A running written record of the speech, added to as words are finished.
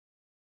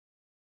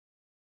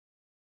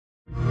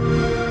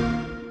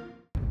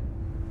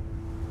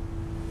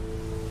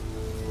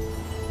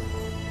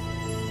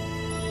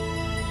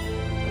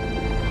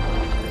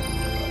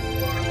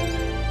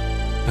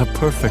A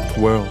perfect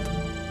world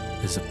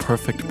is a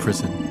perfect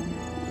prison.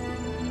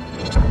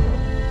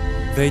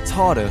 They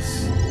taught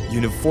us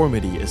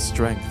uniformity is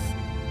strength,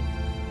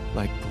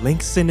 like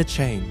links in a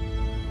chain.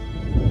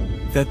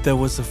 That there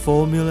was a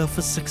formula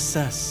for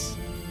success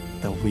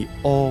that we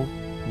all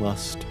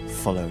must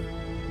follow.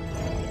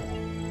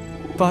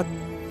 But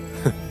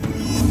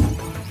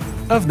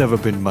I've never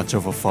been much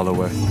of a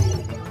follower.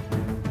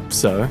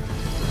 So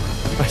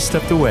I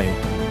stepped away,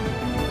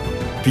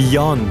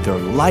 beyond their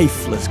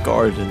lifeless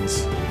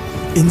gardens,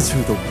 into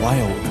the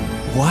wild,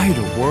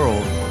 wider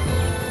world,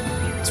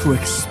 to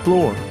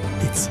explore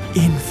its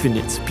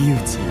infinite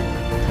beauty.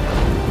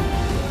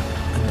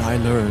 And I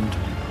learned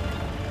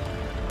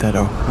that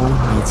our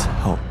home needs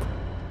help.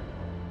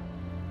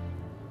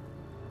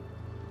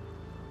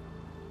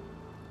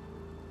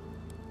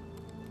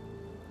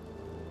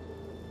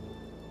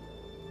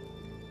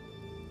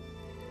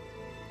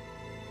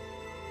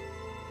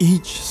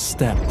 Each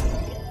step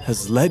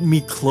has led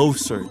me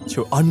closer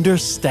to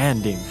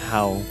understanding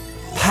how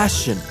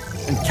passion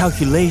and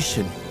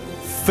calculation,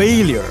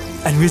 failure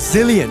and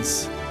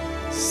resilience,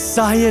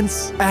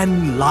 science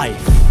and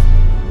life,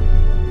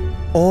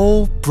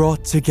 all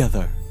brought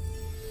together,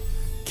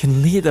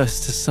 can lead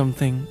us to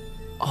something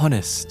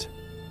honest,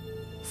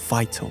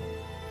 vital,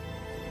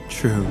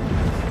 true.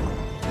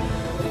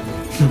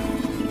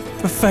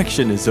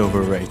 Perfection is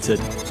overrated.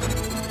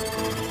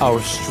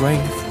 Our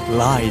strength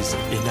lies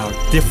in our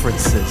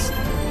differences,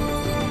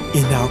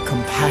 in our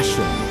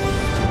compassion,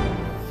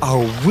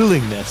 our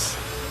willingness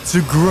to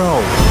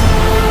grow.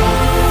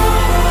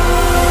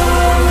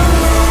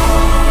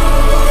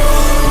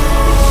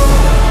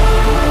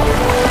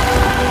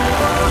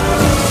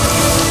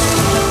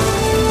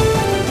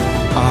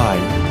 I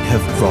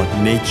have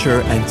brought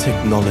nature and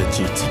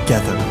technology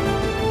together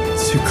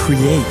to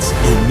create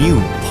a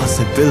new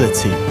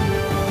possibility,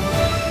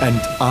 and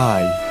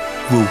I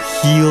will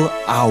heal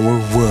our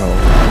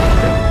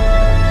world.